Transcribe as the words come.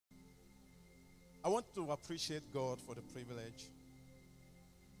I want to appreciate God for the privilege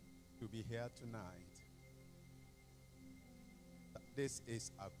to be here tonight. This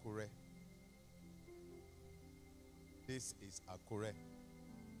is Akure. This is Akure.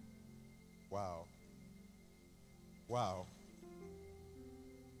 Wow. Wow.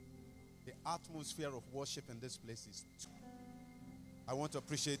 The atmosphere of worship in this place is I want to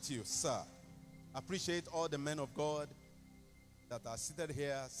appreciate you, sir. Appreciate all the men of God that are seated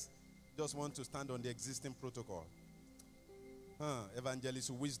here. Just want to stand on the existing protocol. Evangelist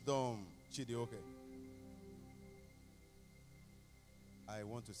Wisdom Chidioke. I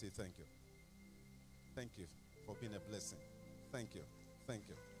want to say thank you. Thank you for being a blessing. Thank you. Thank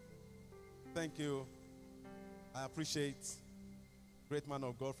you. Thank you. I appreciate great man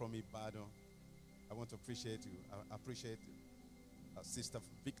of God from Ibadan. I want to appreciate you. I appreciate Sister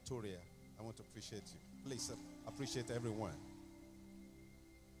Victoria. I want to appreciate you. Please appreciate everyone.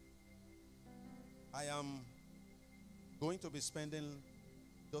 I am going to be spending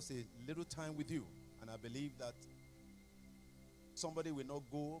just a little time with you, and I believe that somebody will not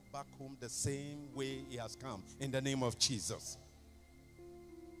go back home the same way he has come, in the name of Jesus.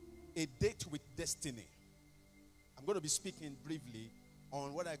 A date with destiny. I'm going to be speaking briefly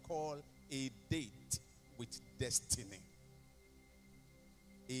on what I call a date with destiny.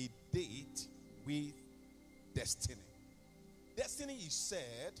 A date with destiny. Destiny is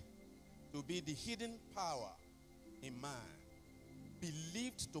said to be the hidden power in man,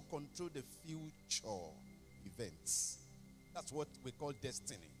 believed to control the future events. That's what we call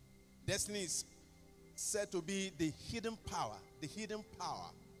destiny. Destiny is said to be the hidden power. The hidden power.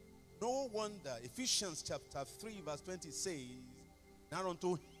 No wonder Ephesians chapter 3 verse 20 says, now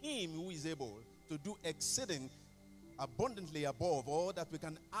unto him who is able to do exceeding abundantly above all that we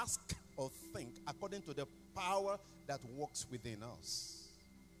can ask or think, according to the power that works within us.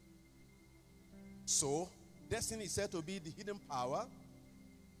 So, destiny is said to be the hidden power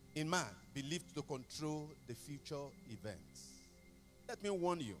in man, believed to control the future events. Let me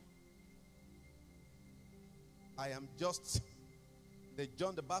warn you. I am just the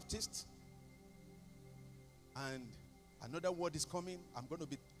John the Baptist, and another word is coming. I'm going to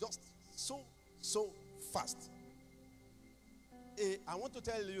be just so fast. I want to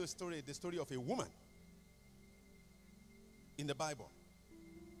tell you a story, the story of a woman in the Bible.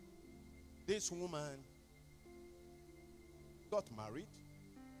 This woman got married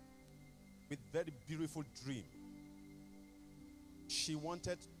with very beautiful dream. She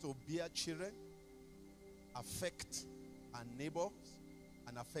wanted to bear children, affect her neighbors,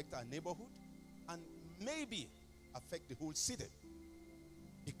 and affect her neighborhood, and maybe affect the whole city,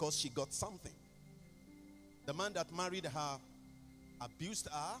 because she got something. The man that married her abused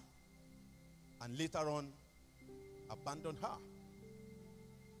her and later on abandoned her.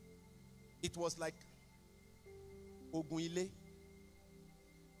 It was like Ogunile.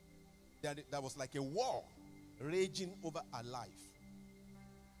 There was like a war raging over her life.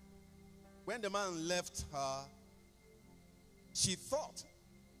 When the man left her, she thought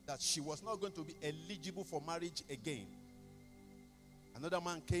that she was not going to be eligible for marriage again. Another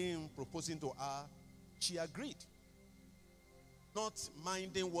man came proposing to her. She agreed, not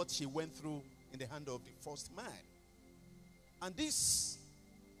minding what she went through in the hand of the first man. And this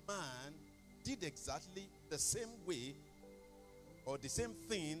man did exactly the same way or the same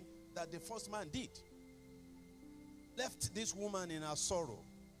thing that the first man did. Left this woman in her sorrow,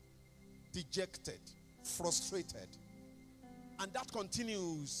 dejected, frustrated. And that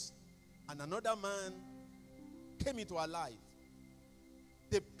continues. And another man came into her life.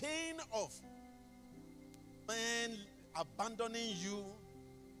 The pain of man abandoning you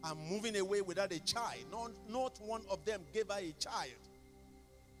and moving away without a child. Not one of them gave her a child.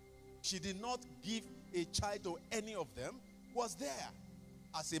 She did not give a child to any of them. Was there.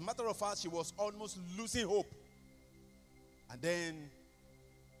 As a matter of fact, she was almost losing hope. And then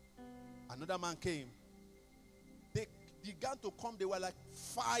another man came. They began to come. There were like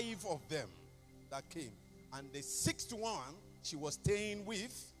 5 of them that came. And the 6th one she was staying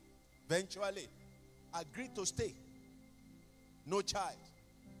with eventually agreed to stay. No child.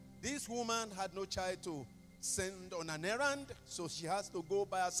 This woman had no child to send on an errand, so she has to go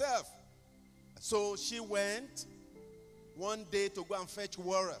by herself. So she went one day to go and fetch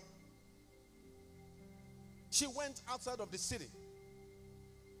water. She went outside of the city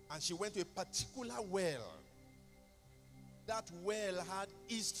and she went to a particular well. That well had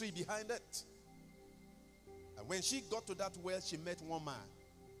history behind it. And when she got to that well, she met one man.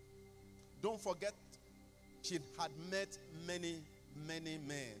 Don't forget, she had met many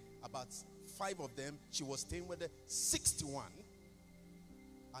men. About 5 of them. She was staying with the 61.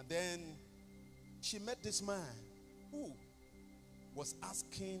 And then she met this man who was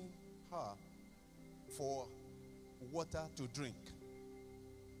asking her for water to drink.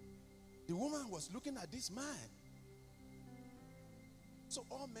 The woman was looking at this man. So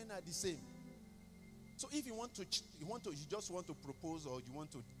all men are the same. So if you just want to propose, or you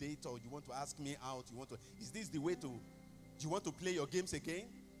want to date, or you want to ask me out, is this the way to, you want to play your games again?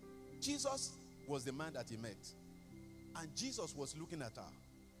 Jesus was the man that he met. And Jesus was looking at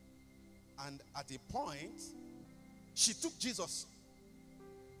her. And at a point, she took Jesus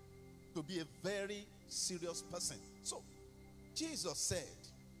to be a very serious person. So Jesus said,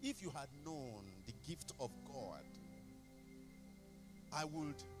 if you had known the gift of God,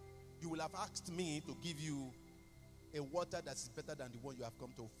 you will have asked me to give you a water that is better than the one you have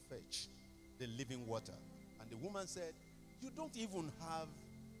come to fetch, the living water. And the woman said, you don't even have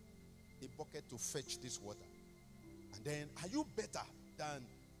a bucket to fetch this water. And then, are you better than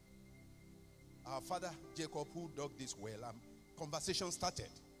our father Jacob, who dug this well? Conversation started.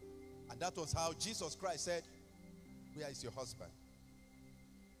 And that was how Jesus Christ said, where is your husband?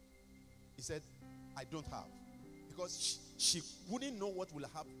 He said, I don't have. Because she wouldn't know what will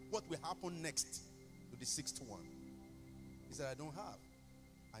happen next to the sixth one. He said, I don't have.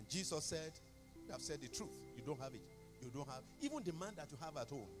 And Jesus said, you have said the truth. You don't have it. You don't have. Even the man that you have at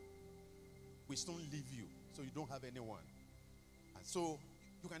home will soon leave you. So you don't have anyone. And so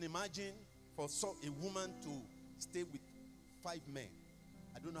you can imagine for a woman to stay with 5 men.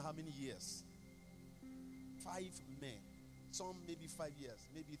 I don't know how many years. 5 men. Some maybe 5 years,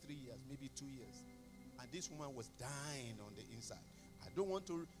 maybe 3 years, maybe 2 years. And this woman was dying on the inside. I don't want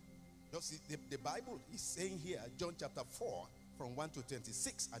to, just the Bible is saying here, John chapter 4, from 1 to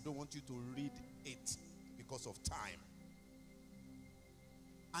 26. I don't want you to read it because of time.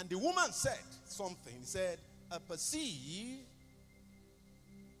 And the woman said something. He said, I perceive,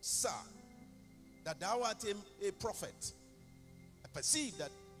 sir, that thou art a prophet. I perceive that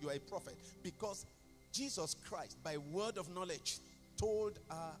you are a prophet. Because Jesus Christ, by word of knowledge, told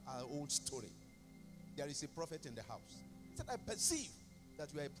her our old story. There is a prophet in the house. He said, I perceive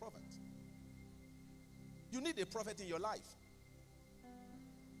that you are a prophet. You need a prophet in your life.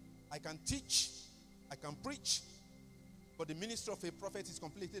 I can teach, I can preach, but the ministry of a prophet is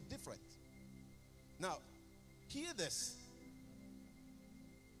completely different. Now, hear this.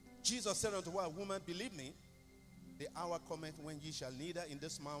 Jesus said unto her, woman, believe me, the hour cometh when ye shall neither in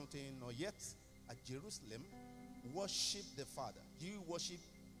this mountain nor yet at Jerusalem worship the Father. Ye worship,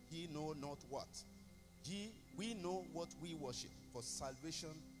 ye know not what. We know what we worship, for salvation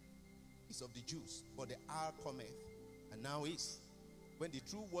is of the Jews. But the hour cometh, and now is, when the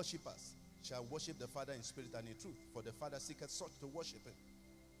true worshippers shall worship the Father in spirit and in truth. For the Father seeketh such to worship him.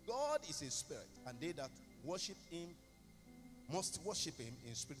 God is a spirit, and they that worship him must worship him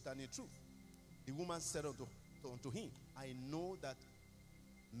in spirit and in truth. The woman said unto him, I know that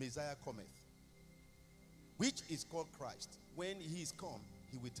Messiah cometh, which is called Christ. When he is come,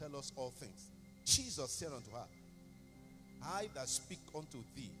 he will tell us all things. Jesus said unto her, I that speak unto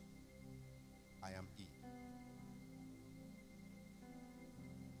thee, I am he.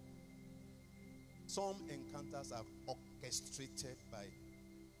 Some encounters are orchestrated by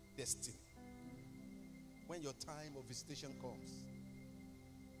destiny. When your time of visitation comes,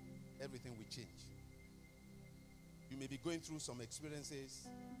 everything will change. You may be going through some experiences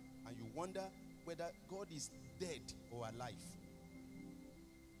and you wonder whether God is dead or alive.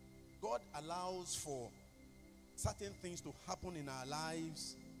 God allows for certain things to happen in our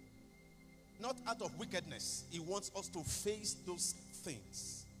lives, not out of wickedness. He wants us to face those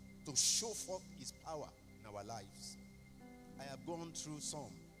things, to show forth his power in our lives. I have gone through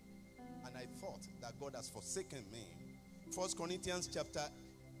some, and I thought that God has forsaken me. 1 Corinthians chapter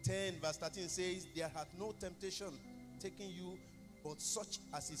 10 verse 13 says, there hath no temptation taken you, but such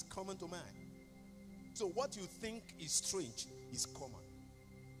as is common to man. So what you think is strange is common.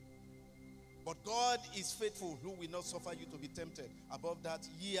 But God is faithful, who will not suffer you to be tempted. Above that,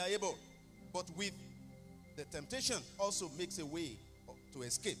 ye are able. But with the temptation also makes a way to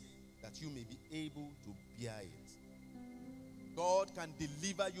escape, that you may be able to bear it. God can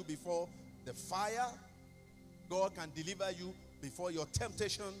deliver you before the fire. God can deliver you before your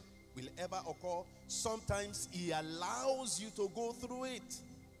temptation will ever occur. Sometimes he allows you to go through it.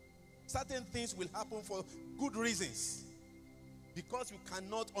 Certain things will happen for good reasons. Because you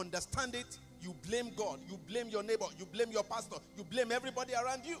cannot understand it, you blame God, you blame your neighbor, you blame your pastor, you blame everybody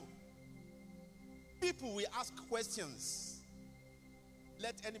around you. People will ask questions.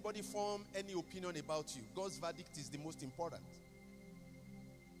 Let anybody form any opinion about you. God's verdict is the most important.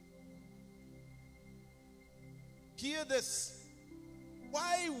 Hear this.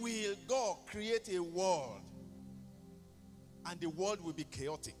 Why will God create a world and the world will be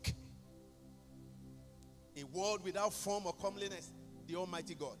chaotic? A world without form or comeliness, the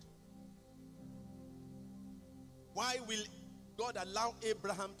Almighty God. Why will God allow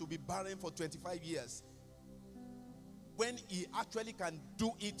Abraham to be barren for 25 years when he actually can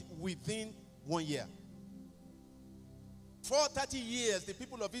do it within 1 year? For 30 years, the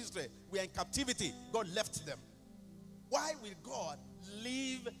people of Israel were in captivity. God left them. Why will God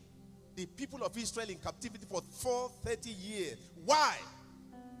leave the people of Israel in captivity for 430 years? Why?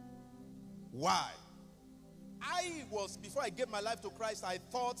 Why? Before I gave my life to Christ, I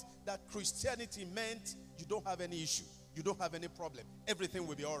thought that Christianity meant you don't have any issue. You don't have any problem. Everything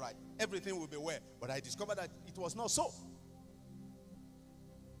will be all right. Everything will be well. But I discovered that it was not so.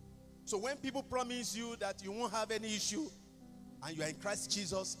 So when people promise you that you won't have any issue and you are in Christ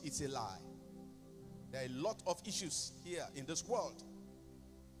Jesus, it's a lie. There are a lot of issues here in this world.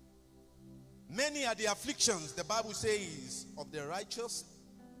 Many are the afflictions, the Bible says, of the righteous,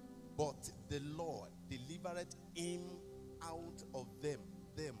 but the Lord delivereth him out of them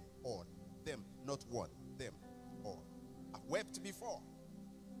all. Them, not one, them all. I've wept before.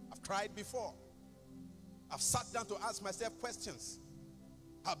 I've cried before. I've sat down to ask myself questions.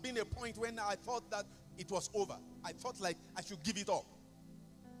 I've been a point when I thought that it was over. I thought like I should give it up.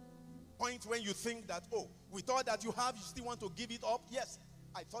 Point when you think that, oh, with all that you have, you still want to give it up? Yes,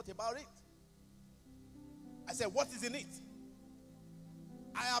 I thought about it. I said, what is in it?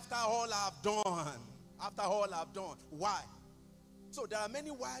 After all I've done, why? So there are many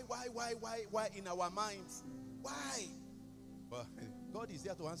why in our minds. Why? But God is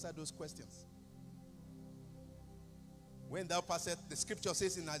there to answer those questions. When thou passest, the scripture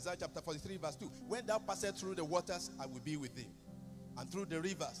says in Isaiah chapter 43 verse 2, when thou passest through the waters, I will be with thee. And through the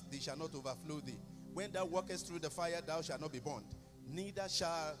rivers, they shall not overflow thee. When thou walkest through the fire, thou shalt not be burned. Neither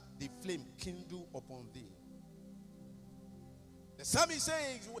shall the flame kindle upon thee. The psalmist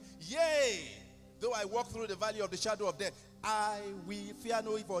says, yea, though I walk through the valley of the shadow of death, I will fear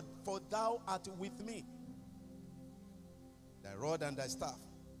no evil, for thou art with me. Thy rod and thy staff,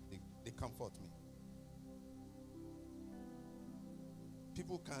 they comfort me.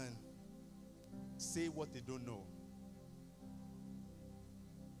 People can say what they don't know.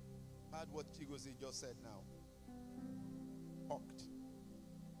 Heard what Chigozie just said now. Hawked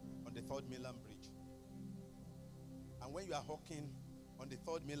on the 3rd Mainland Bridge. And when you are hawking on the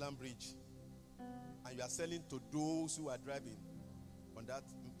 3rd Mainland Bridge and you are selling to those who are driving on that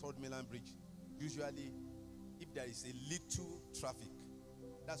 3rd Mainland Bridge, usually if there is a little traffic,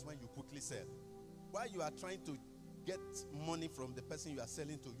 that's when you quickly sell. While you are trying to get money from the person you are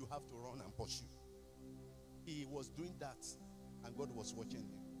selling to, you have to run and pursue. He was doing that and God was watching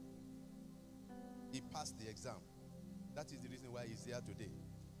him. He passed the exam. That is the reason why he's here today,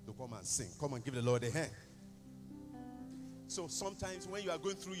 to come and sing. Come and give the Lord a hand. So sometimes when you are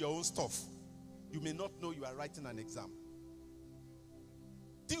going through your own stuff, you may not know you are writing an exam.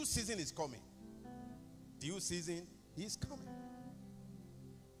 Due season is coming. Due season is coming.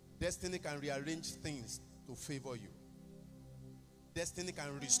 Destiny can rearrange things to favor you. Destiny can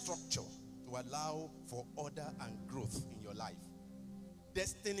restructure to allow for order and growth in your life.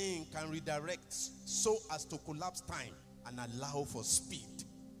 Destiny can redirect so as to collapse time and allow for speed.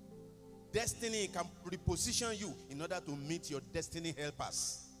 Destiny can reposition you in order to meet your destiny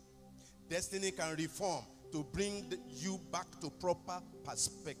helpers. Destiny can reform to bring you back to proper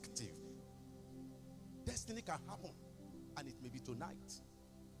perspective. Destiny can happen, and it may be tonight.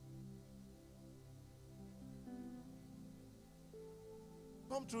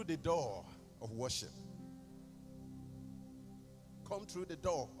 Come through the door of worship. Come through the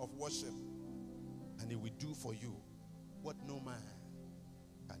door of worship, and he will do for you what no man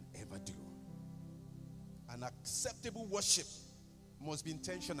can ever do. An acceptable worship must be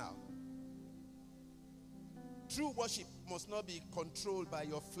intentional. True worship must not be controlled by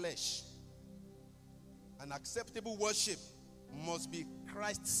your flesh. An acceptable worship must be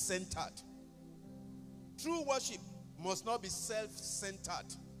Christ-centered. True worship must not be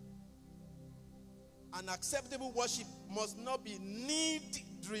self-centered. An acceptable worship must not be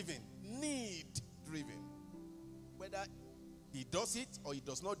need-driven. Need-driven. Whether he does it or he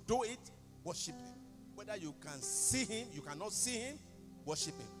does not do it, worship him. Whether you can see him, you cannot see him,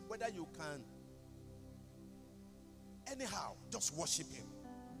 worship him. Whether you can, anyhow, just worship him.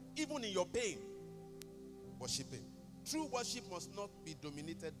 Even in your pain, worship him. True worship must not be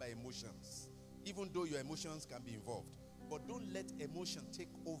dominated by emotions, even though your emotions can be involved. But don't let emotion take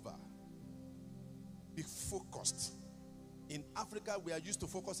over. Be focused. In Africa, we are used to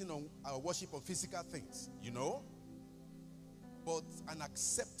focusing on our worship on physical things, you know. But an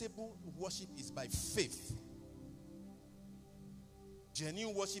acceptable worship is by faith.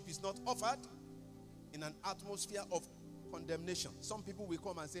 Genuine worship is not offered in an atmosphere of condemnation. Some people will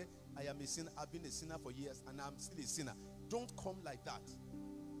come and say, I am a sinner, I've been a sinner for years, and I'm still a sinner. Don't come like that.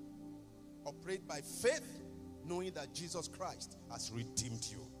 Operate by faith, knowing that Jesus Christ has redeemed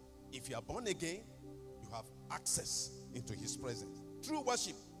you. If you are born again, you have access into his presence. True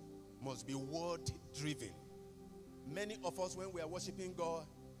worship must be word-driven. Many of us, when we are worshiping God,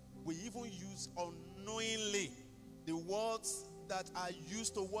 we even use unknowingly the words that are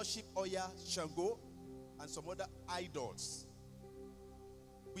used to worship Oya, Shango, and some other idols.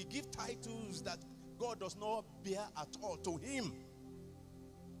 We give titles that God does not bear at all to him.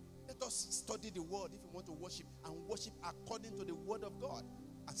 Let us study the word if we want to worship, and worship according to the word of God,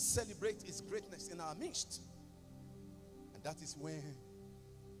 and celebrate his greatness in our midst. And that is when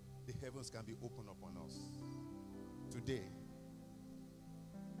the heavens can be opened upon us. Today,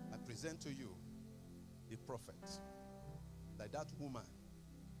 I present to you the prophet, like that woman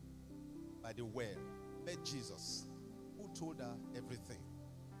by the well met Jesus, who told her everything,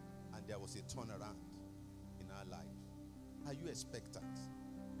 and there was a turnaround in her life. Are you expectant?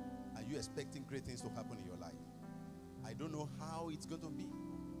 Are you expecting great things to happen in your life? I don't know how it's going to be.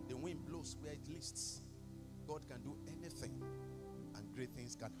 The wind blows where it lists. God can do anything, and great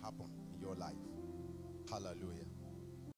things can happen in your life. Hallelujah.